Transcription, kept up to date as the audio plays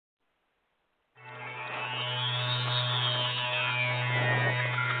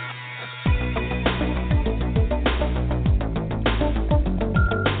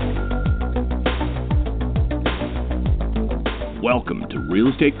Welcome to Real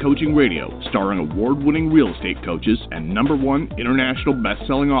Estate Coaching Radio, starring award-winning real estate coaches and #1 international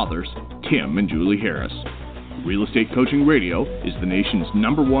best-selling authors, Tim and Julie Harris. Real Estate Coaching Radio is the nation's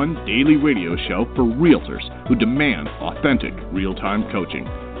 #1 daily radio show for realtors who demand authentic, real-time coaching.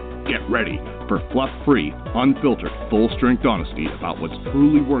 Get ready for fluff-free, unfiltered, full-strength honesty about what's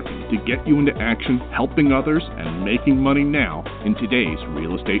truly working to get you into action, helping others, and making money now in today's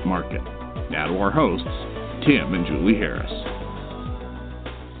real estate market. Now to our hosts, Tim and Julie Harris.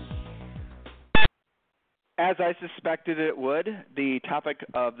 As I suspected it would, the topic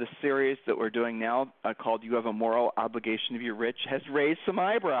of the series that we're doing now, called You Have a Moral Obligation to Be Rich, has raised some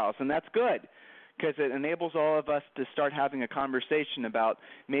eyebrows, and that's good because it enables all of us to start having a conversation about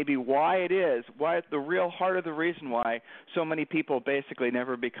maybe why the real heart of the reason why so many people basically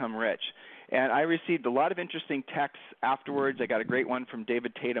never become rich. And I received a lot of interesting texts afterwards. I got a great one from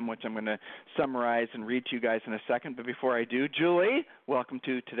David Tatum, which I'm going to summarize and read to you guys in a second. But before I do, Julie, welcome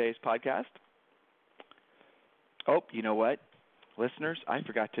to today's podcast. Oh, you know what? Listeners, I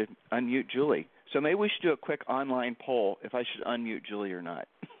forgot to unmute Julie. So maybe we should do a quick online poll if I should unmute Julie or not.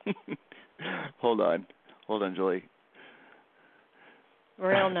 Hold on, Julie.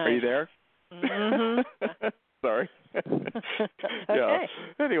 Real nice. Are you there? Mm-hmm. Sorry. Okay. Yeah.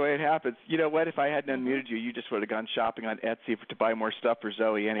 Anyway, it happens. You know what? If I hadn't unmuted you, you just would have gone shopping on Etsy to buy more stuff for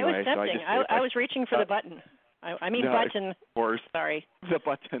Zoe anyway. It was tempting. I was reaching for the button. Button. Of course. Sorry. The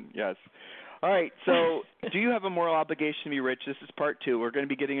button, yes. All right, so do you have a moral obligation to be rich? This is part 2. We're going to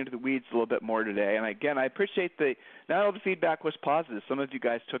be getting into the weeds a little bit more today. And again, I appreciate not all the feedback was positive. Some of you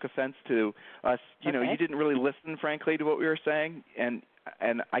guys took offense to us. You didn't really listen, frankly, to what we were saying, and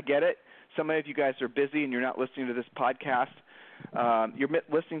I get it. Some of you guys are busy and you're not listening to this podcast. You're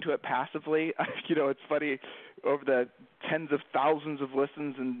listening to it passively. It's funny, over the tens of thousands of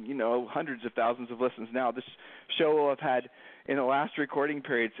listens and, hundreds of thousands of listens now, this show will have had, in the last recording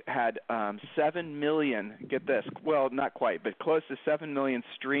periods, had 7 million, get this, well, not quite, but close to 7 million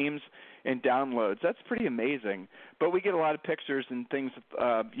streams and downloads. That's pretty amazing. But we get a lot of pictures and things,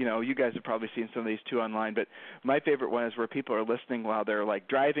 you guys have probably seen some of these too online, but my favorite one is where people are listening while they're like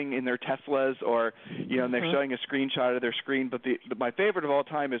driving in their Teslas or, and they're showing a screenshot of their screen. But my favorite of all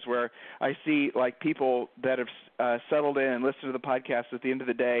time is where I see like people that have settled in and listened to the podcast at the end of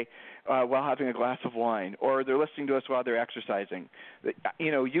the day while having a glass of wine, or they're listening to us while they're exercising.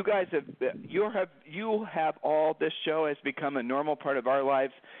 You guys have all, this show has become a normal part of our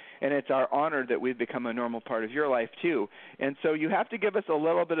lives, and it's our honor that we've become a normal part of your life too. And so you have to give us a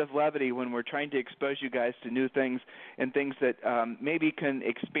little bit of levity when we're trying to expose you guys to new things and things that maybe can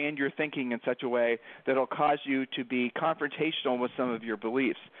expand your thinking in such a way that will cause you to be confrontational with some of your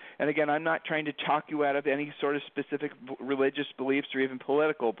beliefs. And again, I'm not trying to talk you out of any sort of specific religious beliefs or even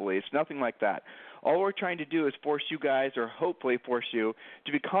political beliefs, nothing like that. All we're trying to do is force you guys, or hopefully force you,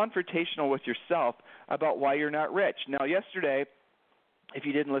 to be confrontational with yourself about why you're not rich. Now, yesterday, if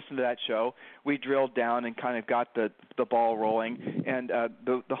you didn't listen to that show, we drilled down and kind of got the ball rolling. And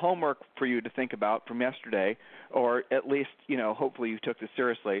the homework for you to think about from yesterday, or at least, hopefully you took this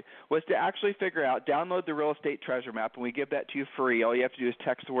seriously, was to actually figure out, download the Real Estate Treasure Map, and we give that to you free. All you have to do is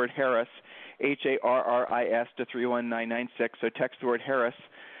text the word Harris, Harris, to 31996. So text the word Harris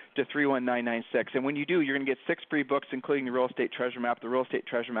to 31996. And when you do, you're going to get 6 free books, including the Real Estate Treasure Map. The Real Estate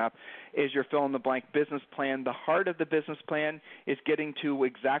Treasure Map is your fill-in-the-blank business plan. The heart of the business plan is getting to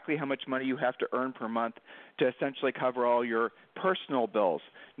exactly how much money you have to earn per month to essentially cover all your personal bills.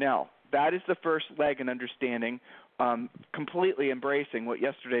 Now, that is the first leg in understanding, completely embracing what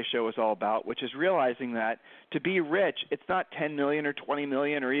yesterday's show was all about, which is realizing that to be rich, it's not 10 million or 20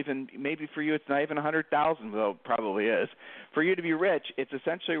 million, or even maybe for you it's not even 100,000, though it probably is. For you to be rich, it's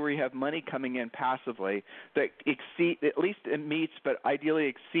essentially where you have money coming in passively that at least it meets, but ideally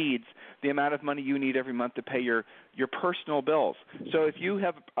exceeds the amount of money you need every month to pay your personal bills. So if you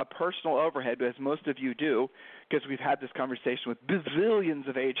have a personal overhead, as most of you do, because we've had this conversation with bazillions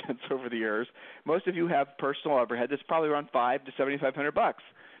of agents over the years, most of you have personal overhead that's probably around $500 to $7,500.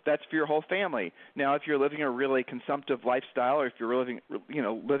 That's for your whole family. Now, if you're living a really consumptive lifestyle, or if you're living in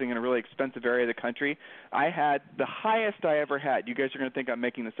a really expensive area of the country, I had the highest I ever had. You guys are going to think I'm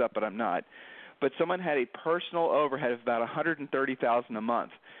making this up, but I'm not. But someone had a personal overhead of about $130,000 a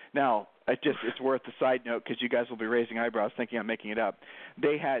month. Now, it's worth a side note because you guys will be raising eyebrows thinking I'm making it up.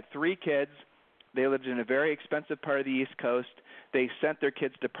 They had 3 kids. They lived in a very expensive part of the East Coast. They sent their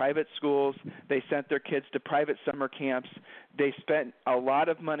kids to private schools. They sent their kids to private summer camps. They spent a lot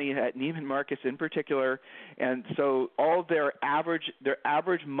of money at Neiman Marcus in particular, and so all their average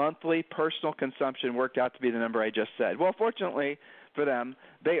monthly personal consumption worked out to be the number I just said. Well, fortunately for them,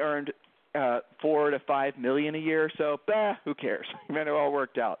 they earned $4 to $5 million a year. So, who cares? It all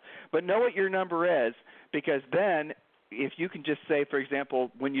worked out. But know what your number is, because then if you can just say, for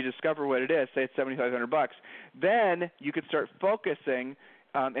example, when you discover what it is, say it's $7,500, then you could start focusing.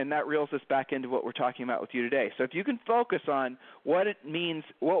 And that reels us back into what we're talking about with you today. So if you can focus on what it means,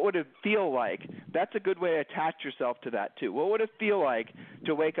 what would it feel like, that's a good way to attach yourself to that too. What would it feel like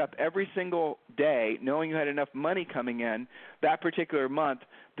to wake up every single day knowing you had enough money coming in that particular month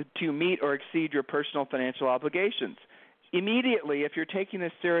to meet or exceed your personal financial obligations? Immediately, if you're taking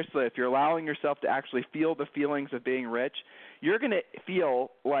this seriously, if you're allowing yourself to actually feel the feelings of being rich, you're going to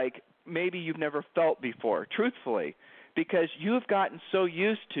feel like maybe you've never felt before, truthfully, because you've gotten so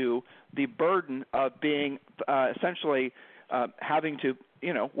used to the burden of being essentially having to,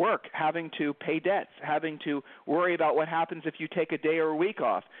 work, having to pay debts, having to worry about what happens if you take a day or a week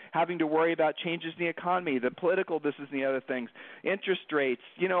off, having to worry about changes in the economy, the political this and the other things, interest rates,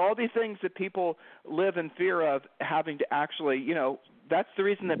 all these things that people live in fear of having to actually, that's the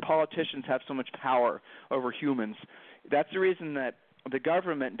reason that politicians have so much power over humans. That's the reason that the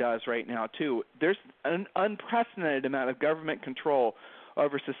government does right now too. There's an unprecedented amount of government control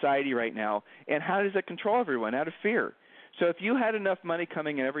over society right now. And how does it control everyone? Out of fear. So if you had enough money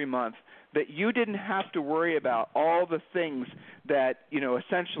coming in every month that you didn't have to worry about all the things that,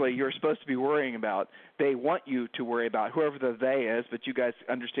 essentially you're supposed to be worrying about, they want you to worry about, whoever the they is, but you guys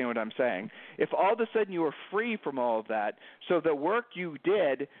understand what I'm saying. If all of a sudden you were free from all of that, so the work you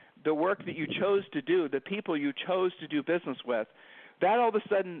did, the work that you chose to do, the people you chose to do business with, that all of a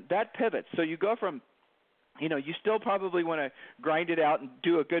sudden, that pivots. So you go from, you still probably want to grind it out and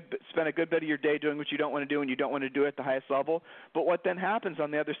spend a good bit of your day doing what you don't want to do, and you don't want to do it at the highest level. But what then happens on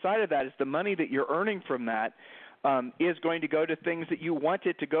the other side of that is the money that you're earning from that is going to go to things that you want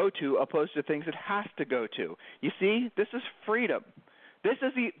it to go to, opposed to things it has to go to. You see, this is freedom. This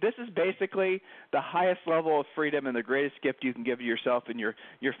is basically the highest level of freedom and the greatest gift you can give to yourself and your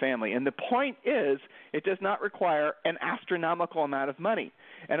family. And the point is, it does not require an astronomical amount of money.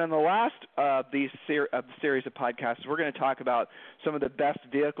 And on the last of the series of podcasts, we're going to talk about some of the best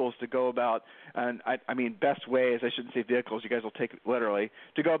vehicles to go about, and I mean best ways, I shouldn't say vehicles, you guys will take it literally,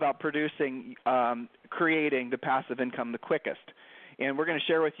 to go about creating the passive income the quickest. And we're going to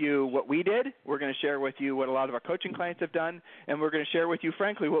share with you what we did. We're going to share with you what a lot of our coaching clients have done. And we're going to share with you,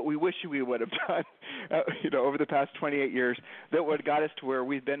 frankly, what we wish we would have done over the past 28 years that would have got us to where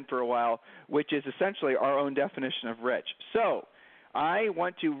we've been for a while, which is essentially our own definition of rich. So I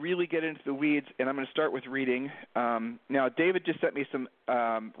want to really get into the weeds, and I'm going to start with reading. Now, David just sent me some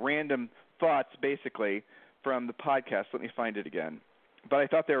random thoughts, basically, from the podcast. Let me find it again. But I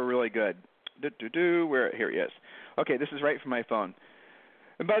thought they were really good. Here he is. Okay, this is right from my phone.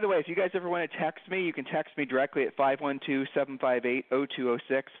 And by the way, if you guys ever want to text me, you can text me directly at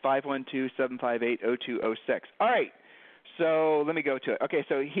 512-758-0206, 512-758-0206. All right, so let me go to it. Okay,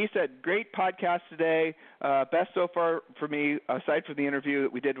 so he said, great podcast today. Best so far for me, aside from the interview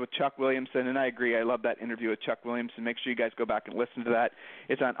that we did with Chuck Williamson, and I agree, I love that interview with Chuck Williamson. Make sure you guys go back and listen to that.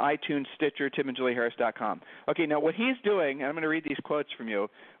 It's on iTunes, Stitcher, timandjulieharris.com. Okay, now what he's doing, and I'm going to read these quotes for you,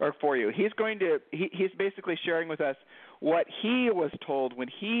 he's basically sharing with us what he was told when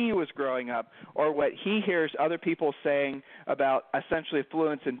he was growing up, or what he hears other people saying about essentially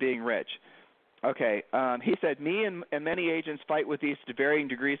affluence and being rich. Okay, he said, me and many agents fight with these to varying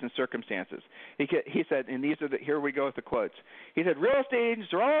degrees and circumstances. He said, and here we go with the quotes. He said, real estate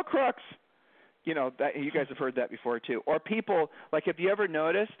agents are all crooks. You guys have heard that before too. Or people, like, have you ever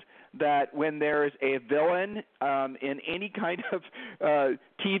noticed that when there's a villain in any kind of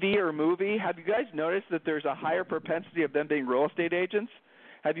TV or movie, have you guys noticed that there's a higher propensity of them being real estate agents?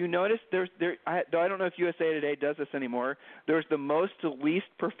 Have you noticed I don't know if USA Today does this anymore. There's the most to least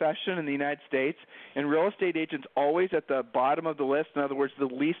profession in the United States, and real estate agents always at the bottom of the list. In other words, the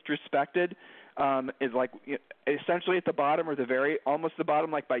least respected is like essentially at the bottom, or almost the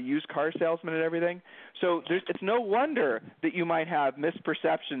bottom, like by used car salesmen and everything. So it's no wonder that you might have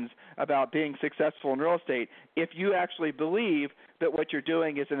misperceptions about being successful in real estate if you actually believe that what you're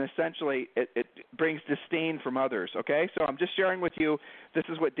doing is essentially it brings disdain from others, okay? So I'm just sharing with you, this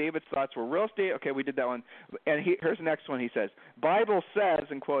is what David's thoughts were. Real estate, okay, we did that one. And here's the next one. He says, Bible says,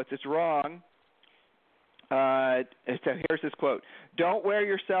 in quotes, it's wrong. Here's his quote. Don't wear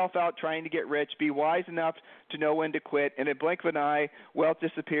yourself out trying to get rich. Be wise enough to know when to quit. In a blink of an eye, wealth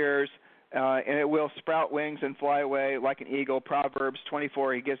disappears. and it will sprout wings and fly away like an eagle. Proverbs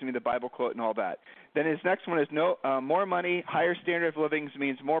 24, he gives me the Bible quote and all that. Then his next one is more money, higher standard of living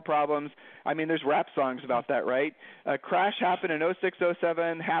means more problems. I mean, there's rap songs about that, right? Crash happened in 06,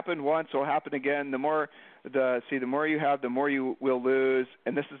 07, happened once, will happen again. The more you have, the more you will lose.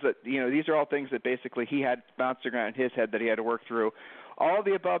 And this is these are all things that basically he had bouncing around in his head that he had to work through. All of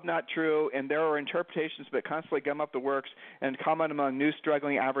the above not true, and there are interpretations that constantly gum up the works and common among new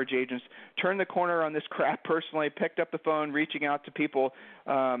struggling average agents. Turn the corner on this crap personally, picked up the phone, reaching out to people,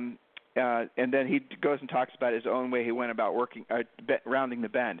 and then he goes and talks about his own way he went about rounding the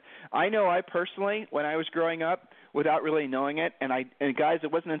bend. I know I personally, when I was growing up, without really knowing it, and guys,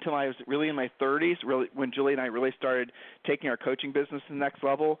 it wasn't until I was really in my 30s, really, when Julie and I really started taking our coaching business to the next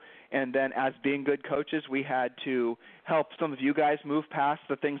level, and then as being good coaches, we had to help some of you guys move past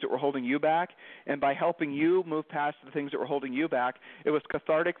the things that were holding you back, and by helping you move past the things that were holding you back, it was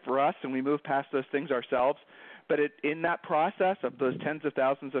cathartic for us, and we moved past those things ourselves. But in that process of those tens of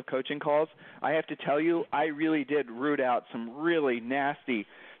thousands of coaching calls, I have to tell you, I really did root out some really nasty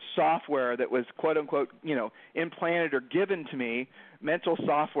software that was, quote unquote, implanted or given to me, mental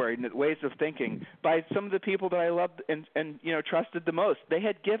software and ways of thinking by some of the people that I loved and trusted the most. They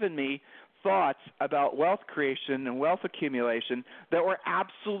had given me thoughts about wealth creation and wealth accumulation that were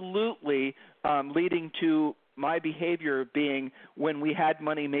absolutely leading to my behavior being, when we had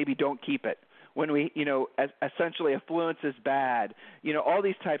money, maybe don't keep it. When we, essentially affluence is bad, all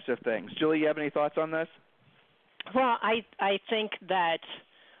these types of things. Julie, you have any thoughts on this? Well, I think that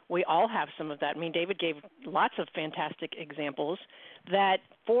we all have some of that. I mean, David gave lots of fantastic examples that,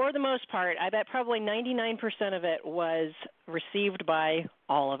 for the most part, I bet probably 99% of it was received by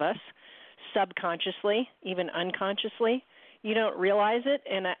all of us subconsciously, even unconsciously. You don't realize it,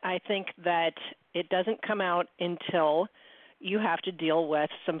 and I think that it doesn't come out until you have to deal with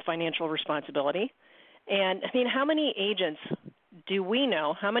some financial responsibility. And, I mean, how many agents do we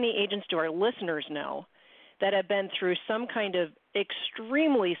know, how many agents do our listeners know that have been through some kind of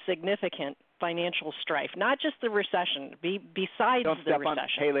extremely significant financial strife, not just the recession, besides the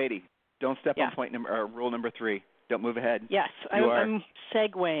recession? Hey, lady, don't step on rule number 3. Don't move ahead. Yes, I'm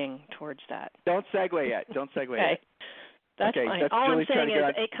segueing towards that. Don't segue yet. Okay. That's fine. That's all Julie's I'm saying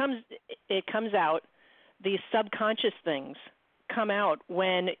is it comes out, these subconscious things come out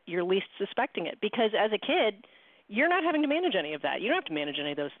when you're least suspecting it. Because as a kid, you're not having to manage any of that. You don't have to manage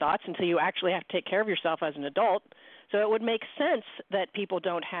any of those thoughts until you actually have to take care of yourself as an adult. So it would make sense that people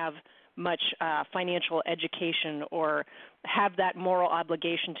don't have much financial education or have that moral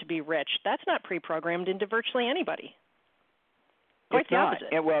obligation to be rich. That's not pre-programmed into virtually anybody. Quite the opposite.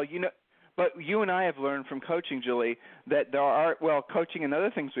 And, but you and I have learned from coaching, Julie, that there are, coaching and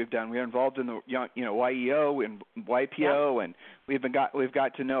other things we've done. We're involved in the YEO and YPO, and we've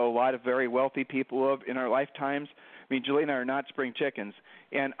got to know a lot of very wealthy people in our lifetimes. I mean, Julie and I are not spring chickens.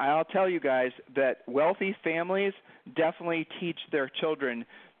 And I'll tell you guys that wealthy families definitely teach their children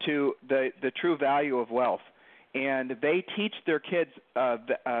to the true value of wealth. And they teach their kids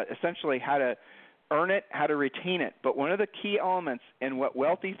essentially how to earn it, how to retain it. But one of the key elements in what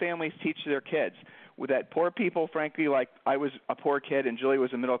wealthy families teach their kids, that poor people, frankly, like I was a poor kid and Julie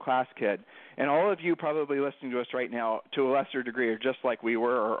was a middle-class kid, and all of you probably listening to us right now to a lesser degree are just like we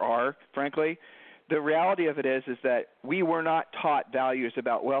were or are, frankly. The reality of it is that we were not taught values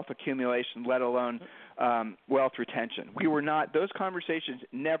about wealth accumulation, let alone wealth retention. We were not. Those conversations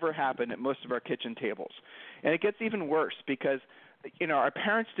never happened at most of our kitchen tables. And it gets even worse because our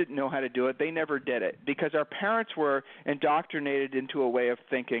parents didn't know how to do it. They never did it because our parents were indoctrinated into a way of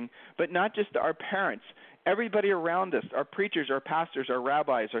thinking, but not just our parents. Everybody around us, our preachers, our pastors, our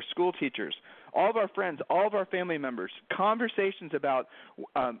rabbis, our school teachers, all of our friends, all of our family members, conversations about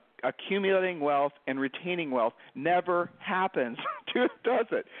accumulating wealth and retaining wealth never happens, does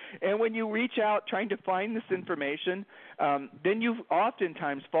it? And when you reach out trying to find this information, then you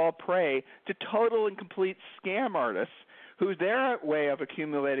oftentimes fall prey to total and complete scam artists whose their way of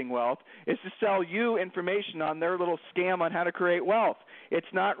accumulating wealth is to sell you information on their little scam on how to create wealth. It's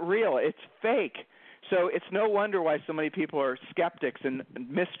not real. It's fake. So it's no wonder why so many people are skeptics and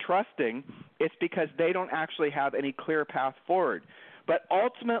mistrusting. It's because they don't actually have any clear path forward. But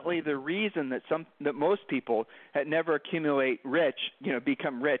ultimately, the reason that most people never accumulate rich,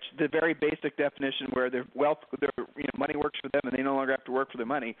 become rich, the very basic definition where their wealth, money works for them and they no longer have to work for their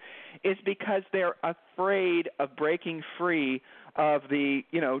money, is because they're afraid of breaking free of the,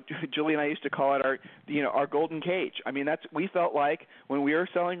 Julie and I used to call it our golden cage. I mean, we felt like when we were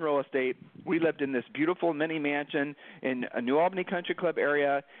selling real estate, we lived in this beautiful mini mansion in a New Albany Country Club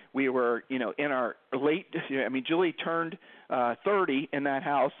area. We were, in our Julie turned 30 in that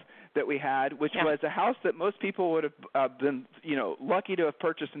house that we had, which was a house that most people would have been, lucky to have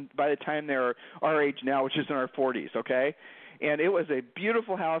purchased by the time they're our age now, which is in our 40s, okay? And it was a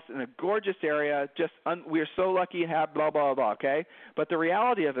beautiful house in a gorgeous area. We were so lucky to have blah, blah, blah, okay? But the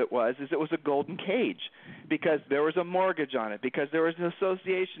reality of it is it was a golden cage because there was a mortgage on it, because there was an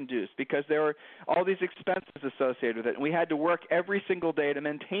association dues, because there were all these expenses associated with it. And we had to work every single day to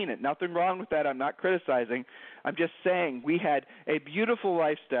maintain it. Nothing wrong with that. I'm not criticizing. I'm just saying we had a beautiful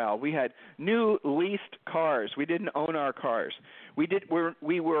lifestyle. We had new leased cars. We didn't own our cars. We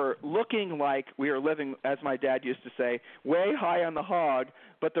were looking like we were living, as my dad used to say, way high on the hog,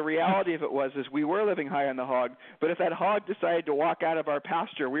 but the reality of it is we were living high on the hog, but if that hog decided to walk out of our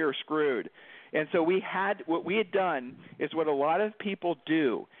pasture, we were screwed. And so what we had done is what a lot of people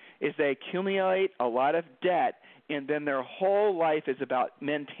do is they accumulate a lot of debt, and then their whole life is about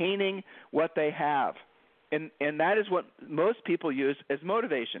maintaining what they have. And that is what most people use as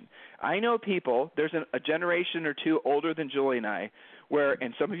motivation. I know people, there's a generation or two older than Julie and I,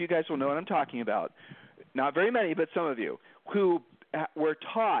 and some of you guys will know what I'm talking about, not very many, but some of you, who were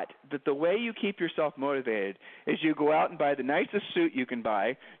taught that the way you keep yourself motivated is you go out and buy the nicest suit you can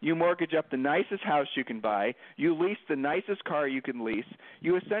buy, you mortgage up the nicest house you can buy, you lease the nicest car you can lease,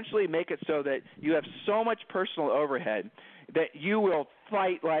 you essentially make it so that you have so much personal overhead that you will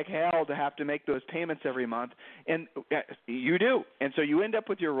fight like hell to have to make those payments every month, and you do. And so you end up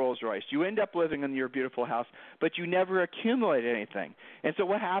with your Rolls Royce. You end up living in your beautiful house, but you never accumulate anything. And so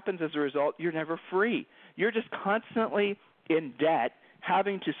what happens as a result? You're never free. You're just constantly in debt,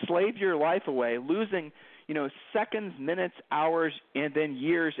 having to slave your life away, losing seconds, minutes, hours, and then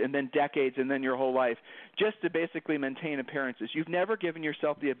years, and then decades, and then your whole life, just to basically maintain appearances. You've never given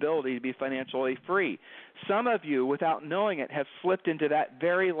yourself the ability to be financially free. Some of you, without knowing it, have slipped into that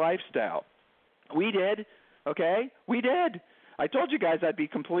very lifestyle. We did, okay? We did. I told you guys I'd be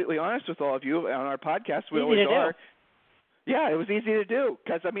completely honest with all of you on our podcast. We always are. Yeah, it was easy to do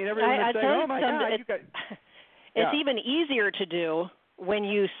because, everyone would say, oh, my God, you guys. It's even easier to do when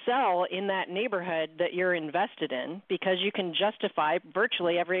you sell in that neighborhood that you're invested in, because you can justify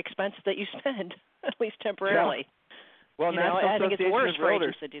virtually every expense that you spend, at least temporarily. Yeah. Well, I think it's worse for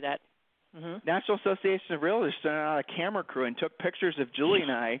agents to do that. Mm-hmm. National Association of Realtors sent out a camera crew and took pictures of Julie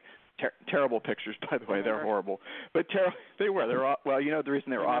and I. Terrible pictures, by the way. They're horrible. But they were. The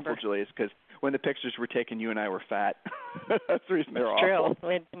reason they were awful, Julie, is because when the pictures were taken, you and I were fat. That's the reason they were awful.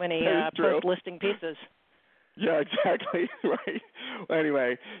 True. When he post-listing pieces. Yeah, exactly. Right. Well,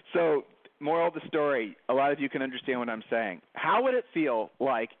 anyway, so moral of the story, a lot of you can understand what I'm saying. How would it feel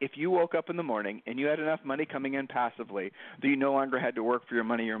like if you woke up in the morning and you had enough money coming in passively that you no longer had to work for your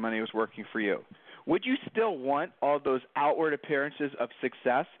money was working for you? Would you still want all those outward appearances of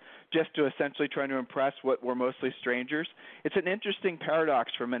success just to essentially try to impress what were mostly strangers? It's an interesting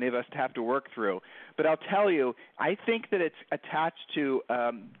paradox for many of us to have to work through. But I'll tell you, I think that it's attached to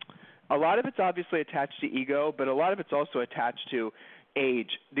a lot of it's obviously attached to ego, but a lot of it's also attached to age.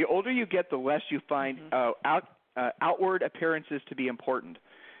 The older you get, the less you find outward appearances to be important.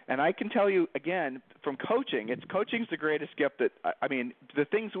 And I can tell you, again, from coaching's the greatest gift that, the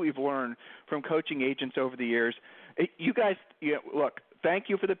things that we've learned from coaching agents over the years. You guys, look, thank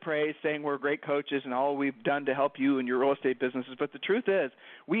you for the praise, saying we're great coaches and all we've done to help you in your real estate businesses. But the truth is,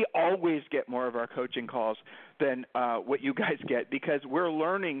 we always get more of our coaching calls than what you guys get, because we're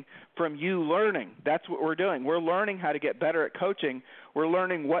learning from you learning. That's what we're doing. We're learning how to get better at coaching. We're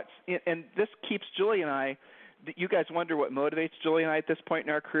learning and this keeps Julie and I. You guys wonder what motivates Julie and I at this point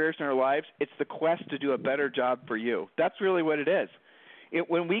in our careers and our lives. It's the quest to do a better job for you. That's really what it is.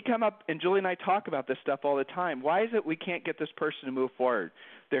 When we come up, and Julie and I talk about this stuff all the time, why is it we can't get this person to move forward?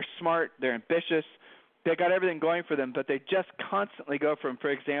 They're smart, they're ambitious, they got everything going for them, but they just constantly go from, for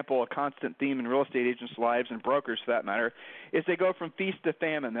example, a constant theme in real estate agents' lives and brokers for that matter, is they go from feast to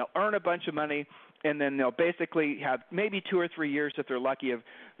famine. They'll earn a bunch of money, and then they'll basically have maybe 2 or 3 years, if they're lucky, of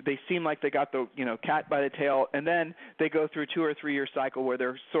they seem like they got the cat by the tail, and then they go through a 2 or 3 year cycle where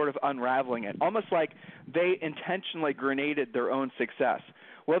they're sort of unraveling it, almost like they intentionally grenaded their own success.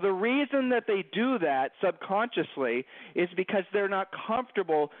 Well, the reason that they do that subconsciously is because they're not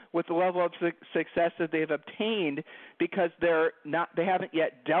comfortable with the level of success that they've obtained, because they haven't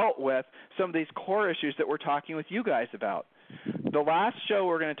yet dealt with some of these core issues that we're talking with you guys about. The last show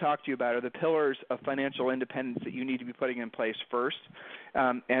we're going to talk to you about are the pillars of financial independence that you need to be putting in place first.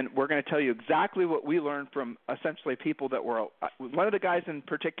 And we're going to tell you exactly what we learned from essentially people that were one of the guys in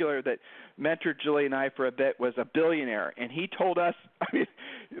particular that mentored Julie and I for a bit was a billionaire. And he told us, I mean,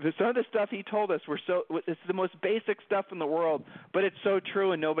 some of the stuff he told us it's the most basic stuff in the world, but it's so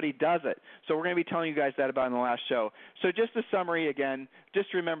true and nobody does it. So we're going to be telling you guys that about in the last show. So just a summary again,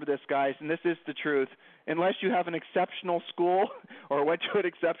 just remember this, guys, and this is the truth. Unless you have an exceptional school or went to an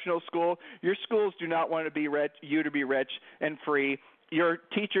exceptional school, your schools do not want to be you to be rich and free. Your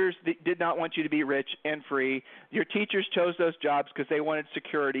teachers did not want you to be rich and free. Your teachers chose those jobs because they wanted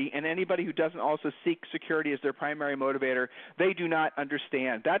security, and anybody who doesn't also seek security as their primary motivator, they do not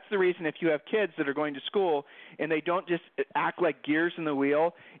understand. That's the reason if you have kids that are going to school and they don't just act like gears in the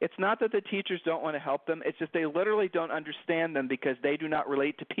wheel, it's not that the teachers don't want to help them. It's just they literally don't understand them because they do not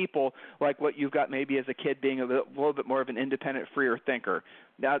relate to people like what you've got maybe as a kid being a little bit more of an independent, freer thinker.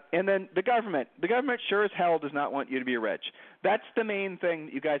 Now, and then the government sure as hell does not want you to be rich. That's the main thing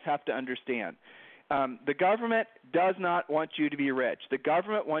that you guys have to understand. The government does not want you to be rich. The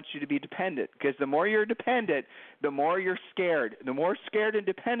government wants you to be dependent because the more you're dependent, the more you're scared. The more scared and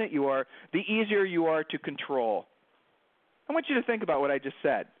dependent you are, the easier you are to control. I want you to think about what I just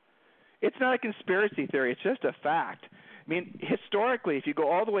said. It's not a conspiracy theory. It's just a fact. I mean, historically, if you go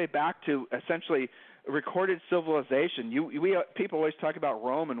all the way back to essentially recorded civilization, people always talk about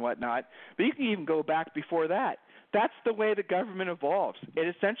Rome and whatnot, but you can even go back before that. That's the way the government evolves.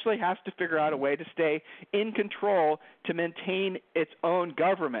 It essentially has to figure out a way to stay in control to maintain its own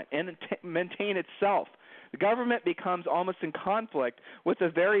government and maintain itself. The government becomes almost in conflict with the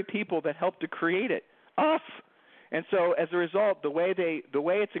very people that helped to create it, us. And so as a result, the way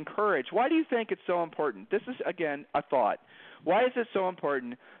it's encouraged, why do you think it's so important? This is, again, a thought. Why is it so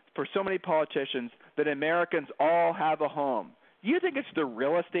important for so many politicians that Americans all have a home? Do you think it's the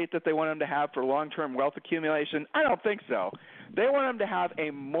real estate that they want them to have for long-term wealth accumulation? I don't think so. They want them to have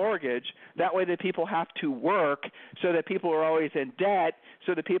a mortgage. That way that people have to work so that people are always in debt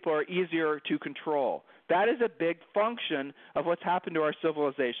so that people are easier to control. That is a big function of what's happened to our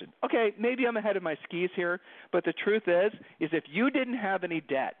civilization. Okay, maybe I'm ahead of my skis here, but the truth is if you didn't have any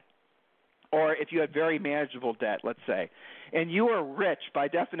debt, or if you had very manageable debt, let's say, and you are rich by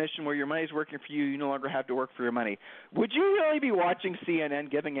definition where your money's working for you, you no longer have to work for your money, would you really be watching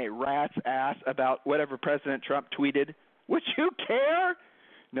CNN giving a rat's ass about whatever President Trump tweeted? Would you care?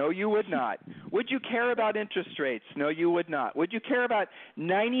 No, you would not. Would you care about interest rates? No, you would not. Would you care about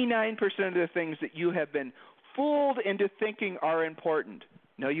 99% of the things that you have been fooled into thinking are important?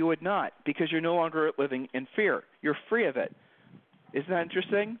 No, you would not, because you're no longer living in fear. You're free of it. Isn't that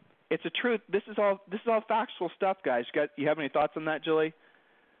interesting? It's a truth. This is all factual stuff, guys. You have any thoughts on that, Julie?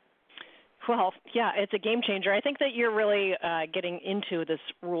 Well, yeah, it's a game changer. I think that you're really getting into this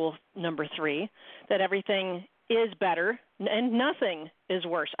rule number 3, that everything is better and nothing is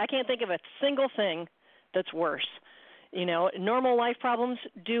worse. I can't think of a single thing that's worse. You know, normal life problems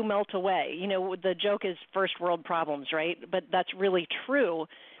do melt away. You know, the joke is first world problems, right? But that's really true.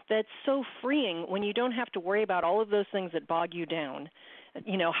 That's so freeing when you don't have to worry about all of those things that bog you down.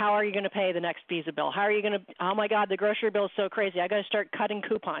 You know, how are you going to pay the next Visa bill? How are you going to, oh my God, the grocery bill is so crazy. I got to start cutting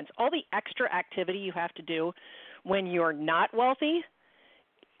coupons. All the extra activity you have to do when you're not wealthy,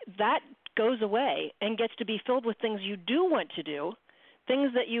 that goes away and gets to be filled with things you do want to do,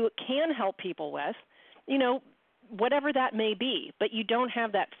 things that you can help people with, you know, whatever that may be. But you don't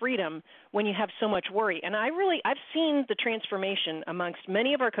have that freedom when you have so much worry. And I've seen the transformation amongst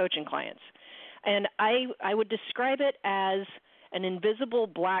many of our coaching clients. And I would describe it as an invisible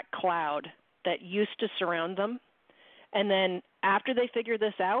black cloud that used to surround them. And then after they figure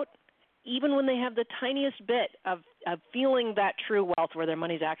this out, even when they have the tiniest bit of feeling that true wealth where their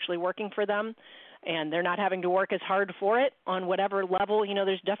money's actually working for them and they're not having to work as hard for it on whatever level, you know,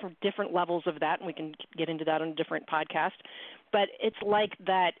 there's different levels of that, and we can get into that on a different podcast. But it's like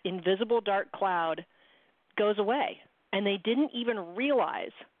that invisible dark cloud goes away, and they didn't even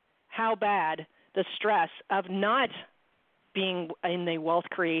realize how bad the stress of not being in the wealth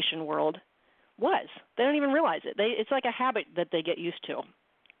creation world was. They don't even realize it. It's like a habit that they get used to.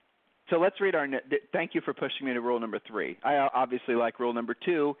 So let's read thank you for pushing me to rule number 3. I obviously like rule number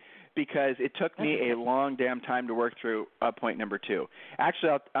 2 because it took me a long damn time to work through point number 2.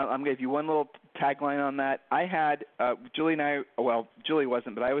 Actually, I'm going to give you one little tagline on that. I had, Julie and I, well, Julie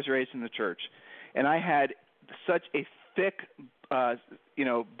wasn't, but I was raised in the church, and I had such a thick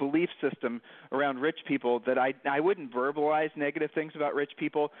belief system around rich people that I wouldn't verbalize negative things about rich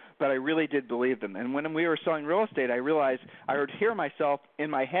people, but I really did believe them. And when we were selling real estate, I realized I would hear myself in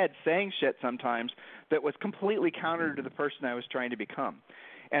my head saying shit sometimes that was completely counter to the person I was trying to become.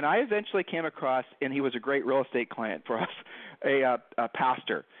 And I eventually came across, and he was a great real estate client for us, a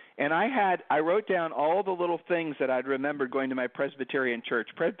pastor. And I wrote down all the little things that I'd remembered going to my Presbyterian church.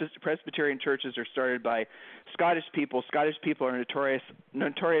 Presbyterian churches are started by Scottish people. Scottish people are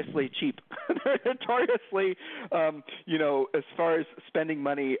notoriously cheap. They're notoriously, as far as spending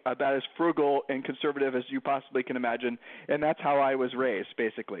money, about as frugal and conservative as you possibly can imagine. And that's how I was raised,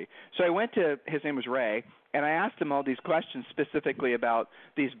 basically. So I went to, his name was Ray, and I asked him all these questions specifically about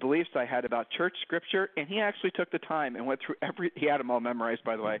these beliefs I had about church scripture, and he actually took the time and went through he had them all memorized,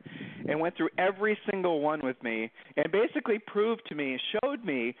 by the way, and went through every single one with me and basically proved to me, showed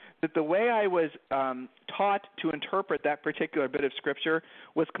me that the way I was taught to interpret that particular bit of scripture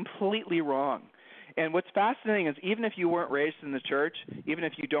was completely wrong. And what's fascinating is even if you weren't raised in the church, even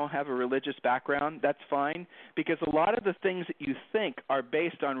if you don't have a religious background, that's fine, because a lot of the things that you think are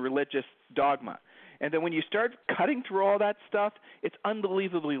based on religious dogma. And then when you start cutting through all that stuff, it's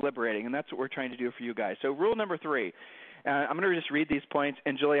unbelievably liberating, and that's what we're trying to do for you guys. So rule number 3, I'm going to just read these points.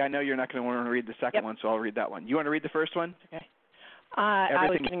 And, Julie, I know you're not going to want to read the second one, so I'll read that one. You want to read the first one? Okay. I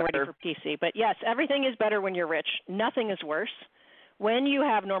was getting ready for PC. But, yes, everything is better when you're rich. Nothing is worse. When you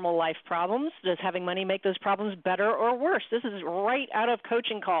have normal life problems, does having money make those problems better or worse? This is right out of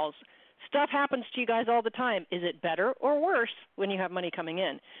coaching calls. Stuff happens to you guys all the time. Is it better or worse when you have money coming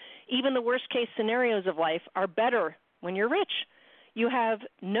in? Even the worst-case scenarios of life are better when you're rich. You have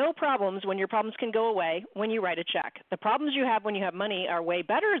no problems when your problems can go away when you write a check. The problems you have when you have money are way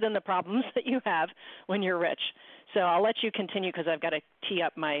better than the problems that you have when you're rich. So I'll let you continue because I've got to tee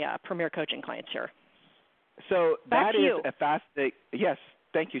up my premier coaching clients here. So Back that to is you. a fascinating – yes,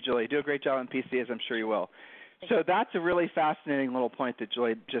 thank you, Julie. Do a great job on PC, as I'm sure you will. So that's a really fascinating little point that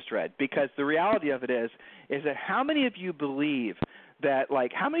Julie just read, because the reality of it is that how many of you believe – that,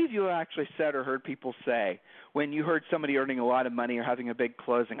 like, how many of you actually said or heard people say when you heard somebody earning a lot of money or having a big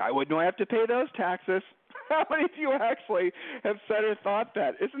closing, I wouldn't have to pay those taxes? How many of you actually have said or thought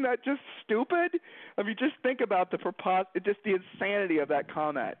that? Isn't that just stupid? I mean, just think about the insanity of that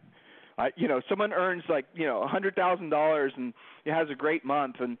comment. Someone earns $100,000 and has a great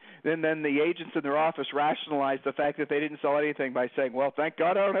month, and then the agents in their office rationalize the fact that they didn't sell anything by saying, well, thank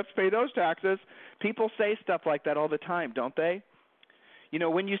God I don't have to pay those taxes. People say stuff like that all the time, don't they?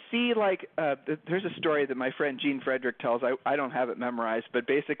 When you see, there's a story that my friend Gene Frederick tells. I don't have it memorized, but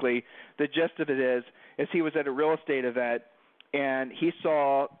basically the gist of it is he was at a real estate event, and he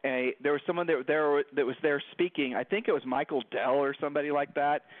saw there was someone that was there speaking. I think it was Michael Dell or somebody like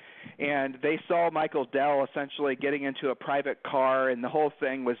that. And they saw Michael Dell essentially getting into a private car, and the whole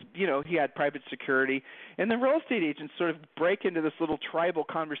thing was, he had private security. And the real estate agents sort of break into this little tribal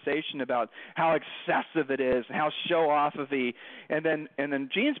conversation about how excessive it is, how show-offy. And then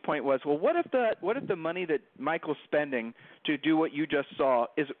Gene's point was, well, what if the money that Michael's spending to do what you just saw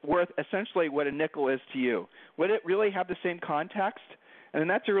is worth essentially what a nickel is to you? Would it really have the same context? And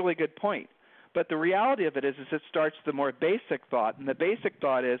that's a really good point. But the reality of it is it starts the more basic thought, and the basic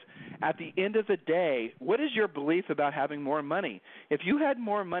thought is, at the end of the day, what is your belief about having more money? If you had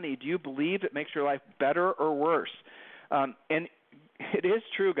more money, do you believe it makes your life better or worse? And it is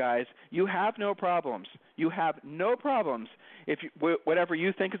true, guys. You have no problems. You have no problems. If whatever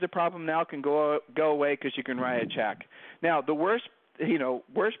you think is a problem now can go away because you can write a check. Now, the worst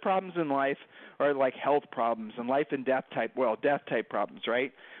problems in life are like health problems and life and death type problems,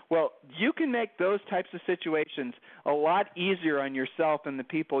 right? Well, you can make those types of situations a lot easier on yourself and the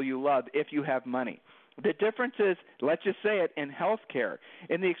people you love if you have money. The difference is, let's just say it, in healthcare,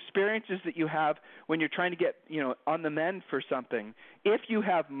 in the experiences that you have when you're trying to get, on the mend for something, if you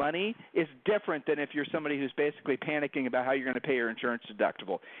have money, is different than if you're somebody who's basically panicking about how you're going to pay your insurance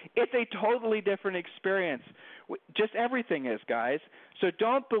deductible. It's a totally different experience. Just everything is, guys. So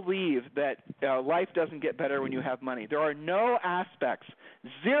don't believe that life doesn't get better when you have money. There are no aspects,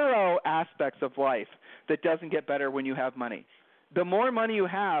 0 aspects of life that doesn't get better when you have money. The more money you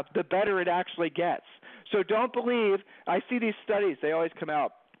have, the better it actually gets. So don't believe – I see these studies. They always come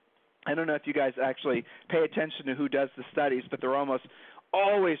out. I don't know if you guys actually pay attention to who does the studies, but they're almost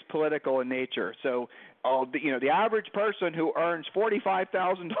always political in nature. So, the average person who earns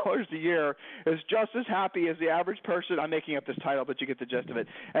 $45,000 a year is just as happy as the average person. I'm making up this title, but you get the gist of it.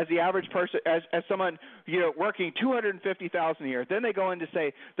 As the average person, as someone working $250,000 a year. Then they go in to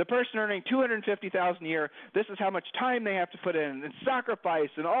say the person earning $250,000 a year, this is how much time they have to put in and sacrifice,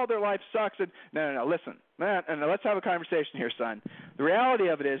 and all their life sucks. And no, listen, man, and let's have a conversation here, son. The reality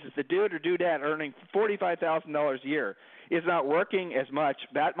of it is the dude or dudette earning $45,000 a year is not working as much.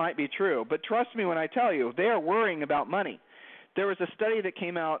 That might be true, but trust me when I tell you, they are worrying about money. There was a study that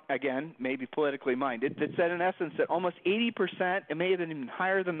came out, again, maybe politically minded, that said in essence that almost 80%, it may have been even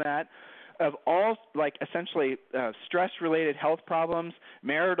higher than that, of all, essentially stress-related health problems,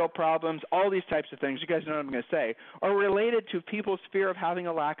 marital problems, all these types of things, you guys know what I'm going to say, are related to people's fear of having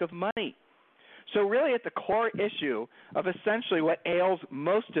a lack of money. So really at the core issue of essentially what ails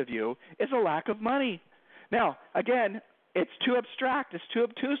most of you is a lack of money. Now, again, it's too abstract. It's too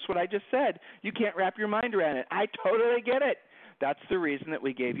obtuse what I just said. You can't wrap your mind around it. I totally get it. That's the reason that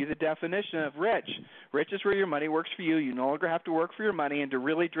we gave you the definition of rich. Rich is where your money works for you. You no longer have to work for your money. And to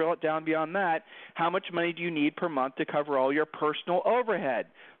really drill it down beyond that, how much money do you need per month to cover all your personal overhead?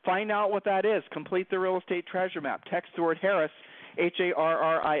 Find out what that is. Complete the real estate treasure map. Text the word Harris,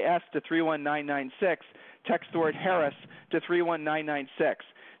 Harris, to 31996. Text the word Harris to 31996.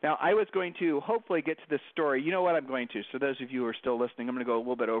 Now, I was going to hopefully get to this story. You know what I'm going to. So those of you who are still listening, I'm going to go a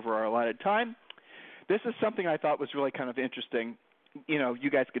little bit over our allotted time. This is something I thought was really kind of interesting. You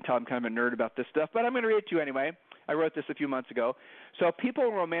guys can tell I'm kind of a nerd about this stuff, but I'm going to read it to you anyway. I wrote this a few months ago. So people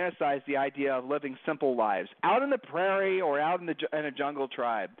romanticize the idea of living simple lives out in the prairie or out in a jungle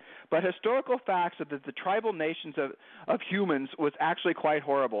tribe. But historical facts are that the tribal nations of humans was actually quite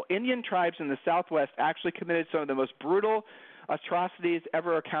horrible. Indian tribes in the Southwest actually committed some of the most brutal atrocities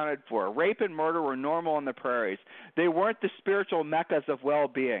ever accounted for. Rape and murder were normal on the prairies. They weren't the spiritual meccas of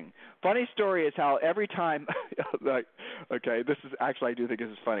well-being. Funny story is how every time okay, this is actually, I do think this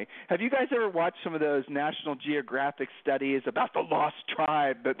is funny. Have you guys ever watched some of those National Geographic studies about the lost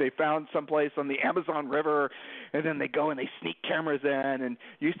tribe that they found someplace on the Amazon River, and then they go and they sneak cameras in, and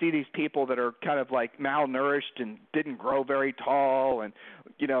you see these people that are kind of like malnourished and didn't grow very tall, and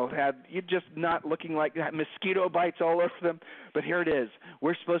had you just not looking like mosquito bites all over them. But here it is.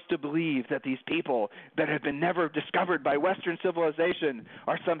 We're supposed to believe that these people that have been never discovered by Western civilization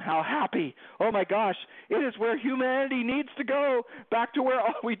are somehow happy. Oh my gosh, it is where humanity needs to go, back to where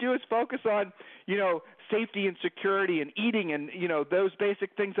all we do is focus on, safety and security and eating and, those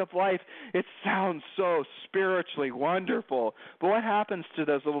basic things of life. It sounds so spiritually wonderful. But what happens to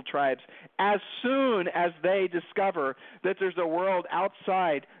those little tribes as soon as they discover that there's a world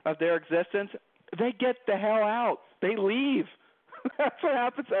outside of their existence? They get the hell out. They leave. That's what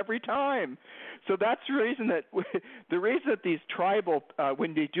happens every time. So that's the reason that these tribal,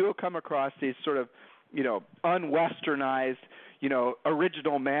 when they do come across these sort of, unwesternized,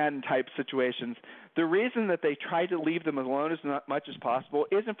 original man type situations, the reason that they try to leave them alone as much as possible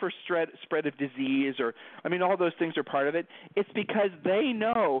isn't for spread of disease or, all those things are part of it. It's because they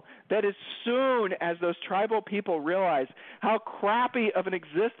know that as soon as those tribal people realize how crappy of an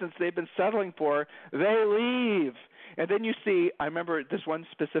existence they've been settling for, they leave. And then you see, I remember this one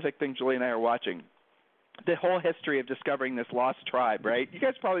specific thing Julie and I are watching, the whole history of discovering this lost tribe, right? You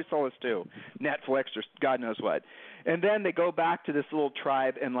guys probably saw this too, Netflix or God knows what. And then they go back to this little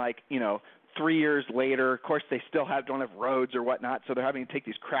tribe and 3 years later, of course, they still don't have roads or whatnot, so they're having to take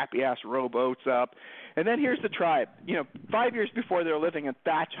these crappy-ass rowboats up. And then here's the tribe. 5 years before, they're living in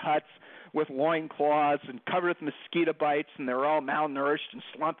thatch huts with loincloths and covered with mosquito bites, and they're all malnourished and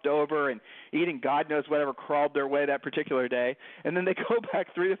slumped over and eating God knows whatever crawled their way that particular day. And then they go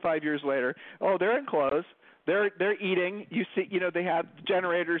back 3 to 5 years later. Oh, they're in clothes. They're eating. You see, they have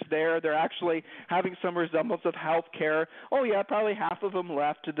generators there. They're actually having some resemblance of health care. Oh, yeah, probably half of them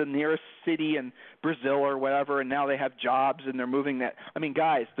left to the nearest city in Brazil or whatever, and now they have jobs and they're moving that.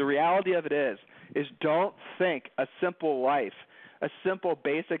 Guys, the reality of it is don't think a simple life, a simple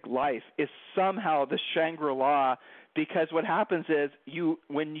basic life is somehow the Shangri-La, because what happens is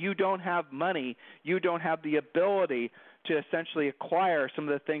when you don't have money, you don't have the ability to essentially acquire some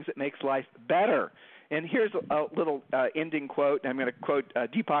of the things that makes life better. And here's a little ending quote. I'm going to quote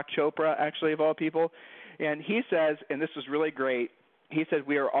Deepak Chopra, actually, of all people. And he says, and this is really great, he said,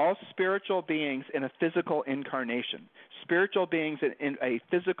 we are all spiritual beings in a physical incarnation. Spiritual beings in a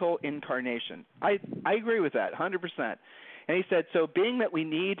physical incarnation. I agree with that, 100%. And he said, so being that we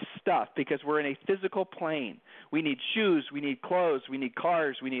need stuff because we're in a physical plane, we need shoes, we need clothes, we need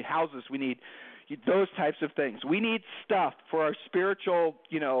cars, we need houses, we need those types of things. We need stuff for our spiritual,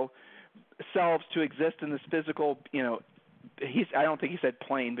 selves to exist in this physical, I don't think he said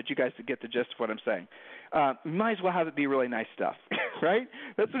plain, but you guys get the gist of what I'm saying. You might as well have it be really nice stuff, right?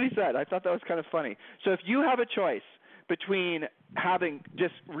 That's what he said. I thought that was kind of funny. So if you have a choice between having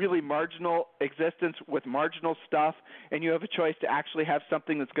just really marginal existence with marginal stuff, and you have a choice to actually have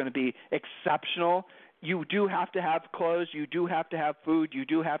something that's going to be exceptional, you do have to have clothes, you do have to have food, you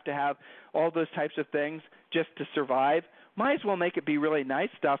do have to have all those types of things just to survive. Might as well make it be really nice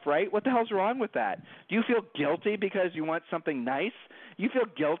stuff, right? What the hell's wrong with that? Do you feel guilty because you want something nice? You feel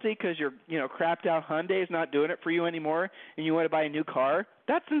guilty because your crapped out Hyundai is not doing it for you anymore and you want to buy a new car?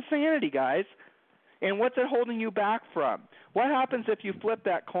 That's insanity, guys. And what's it holding you back from? What happens if you flip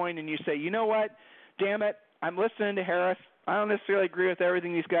that coin and you say, you know what, damn it, I'm listening to Harris. I don't necessarily agree with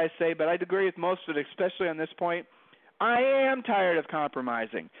everything these guys say, but I'd agree with most of it, especially on this point. I am tired of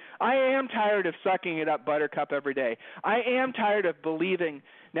compromising. I am tired of sucking it up buttercup every day. I am tired of believing,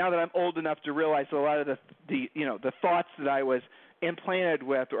 now that I'm old enough to realize a lot of the thoughts that I was implanted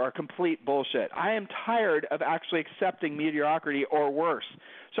with are complete bullshit. I am tired of actually accepting mediocrity or worse.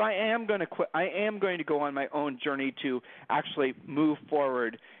 So I am going to quit. I am going to go on my own journey to actually move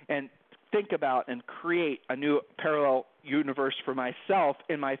forward and think about and create a new parallel universe for myself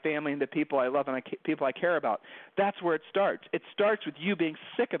and my family and the people I love and people I care about. That's where it starts. It starts with you being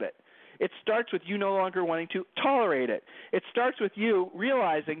sick of it. It starts with you no longer wanting to tolerate it. It starts with you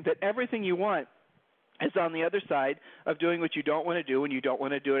realizing that everything you want is on the other side of doing what you don't want to do, and you don't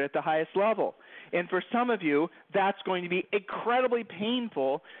want to do it at the highest level. And for some of you, that's going to be incredibly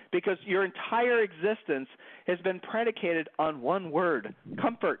painful because your entire existence has been predicated on one word: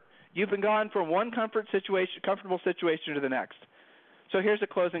 comfort. You've been gone from one comfortable situation to the next. So here's a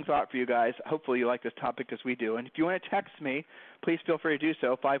closing thought for you guys. Hopefully you like this topic as we do. And if you want to text me, please feel free to do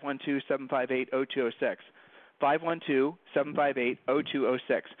so, 512-758-0206.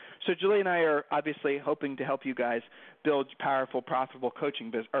 512-758-0206. So Julie and I are obviously hoping to help you guys build powerful, profitable coaching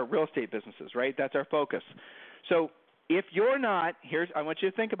or real estate businesses, right? That's our focus. So if you're not, I want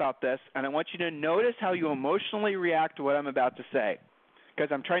you to think about this, and I want you to notice how you emotionally react to what I'm about to say,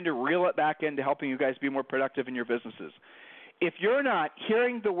 because I'm trying to reel it back into helping you guys be more productive in your businesses. If you're not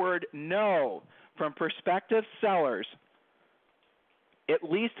hearing the word no from prospective sellers at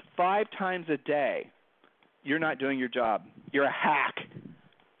least 5 times a day, you're not doing your job. You're a hack.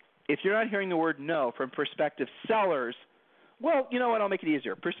 If you're not hearing the word no from prospective sellers, well, you know what? I'll make it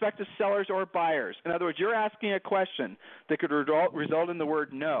easier. Prospective sellers or buyers. In other words, you're asking a question that could result in the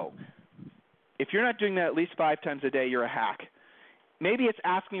word no. If you're not doing that at least 5 times a day, you're a hack. Maybe it's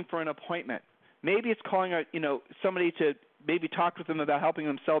asking for an appointment. Maybe it's calling somebody to maybe talk with them about helping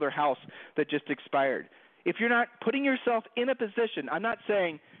them sell their house that just expired. If you're not putting yourself in a position, I'm not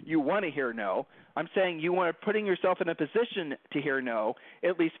saying you want to hear no. I'm saying you want to putting yourself in a position to hear no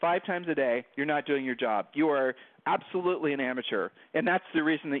at least 5 times a day, you're not doing your job. You are absolutely an amateur, and that's the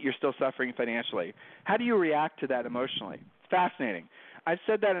reason that you're still suffering financially. How do you react to that emotionally? It's fascinating. I've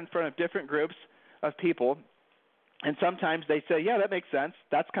said that in front of different groups of people, and sometimes they say, yeah, that makes sense.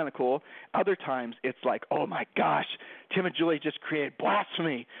 That's kind of cool. Other times it's like, oh, my gosh, Tim and Julie just created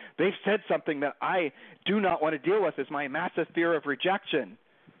blasphemy. They've said something that I do not want to deal with. Is my massive fear of rejection.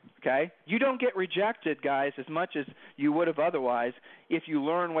 Okay? You don't get rejected, guys, as much as you would have otherwise if you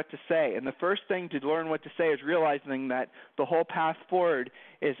learn what to say. And the first thing to learn what to say is realizing that the whole path forward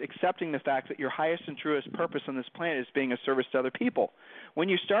is accepting the fact that your highest and truest purpose on this planet is being of service to other people. When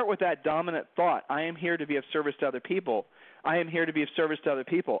you start with that dominant thought, I am here to be of service to other people, I am here to be of service to other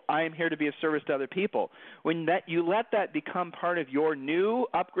people, I am here to be of service to other people, when you let that become part of your new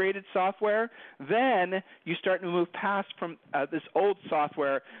upgraded software, then you start to move past from this old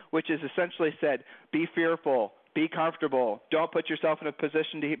software, which is essentially said, be fearful, be comfortable, don't put yourself in a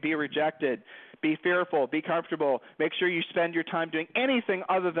position to be rejected, be fearful, be comfortable, make sure you spend your time doing anything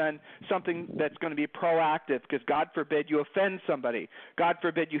other than something that's going to be proactive, because God forbid you offend somebody, God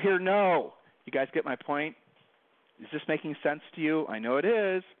forbid you hear no. You guys get my point? Is this making sense to you? I know it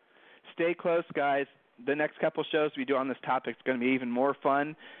is. Stay close, guys. The next couple shows we do on this topic is going to be even more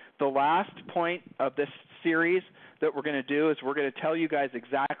fun. The last point of this series that we're going to do is we're going to tell you guys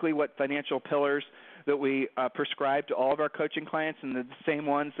exactly what financial pillars that we prescribe to all of our coaching clients, and the same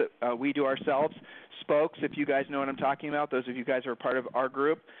ones that we do ourselves. Spokes, if you guys know what I'm talking about, those of you guys who are part of our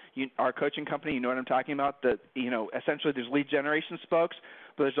group, our coaching company, you know what I'm talking about. Essentially there's lead generation spokes,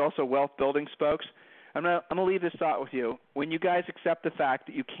 but there's also wealth building spokes. I'm gonna leave this thought with you. When you guys accept the fact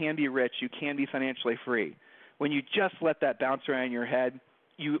that you can be rich, you can be financially free, when you just let that bounce around in your head,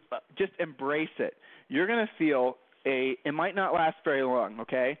 you just embrace it, you're going to feel it might not last very long,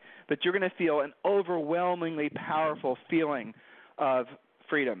 okay, but you're going to feel an overwhelmingly powerful feeling of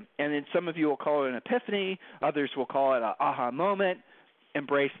freedom. And then some of you will call it an epiphany. Others will call it an aha moment.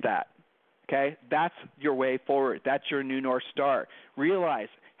 Embrace that. Okay? That's your way forward. That's your new North Star. Realize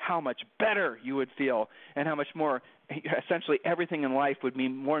how much better you would feel and how much more, essentially everything in life would be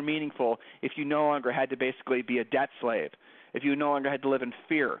more meaningful if you no longer had to basically be a debt slave, if you no longer had to live in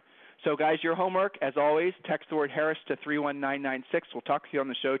fear. So, guys, your homework, as always, text the word Harris to 31996. We'll talk to you on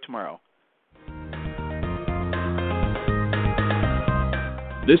the show tomorrow.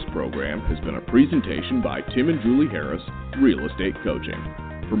 This program has been a presentation by Tim and Julie Harris, Real Estate Coaching.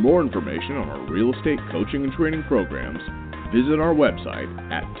 For more information on our real estate coaching and training programs, visit our website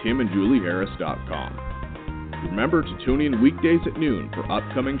at timandjulieharris.com. Remember to tune in weekdays at noon for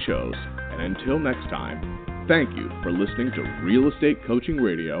upcoming shows. And until next time, thank you for listening to Real Estate Coaching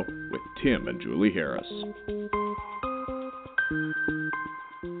Radio with Tim and Julie Harris.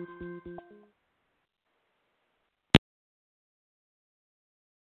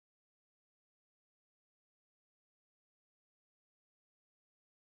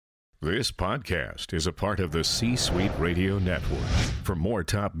 This podcast is a part of the C-Suite Radio Network. For more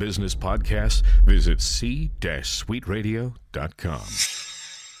top business podcasts, visit c-suiteradio.com.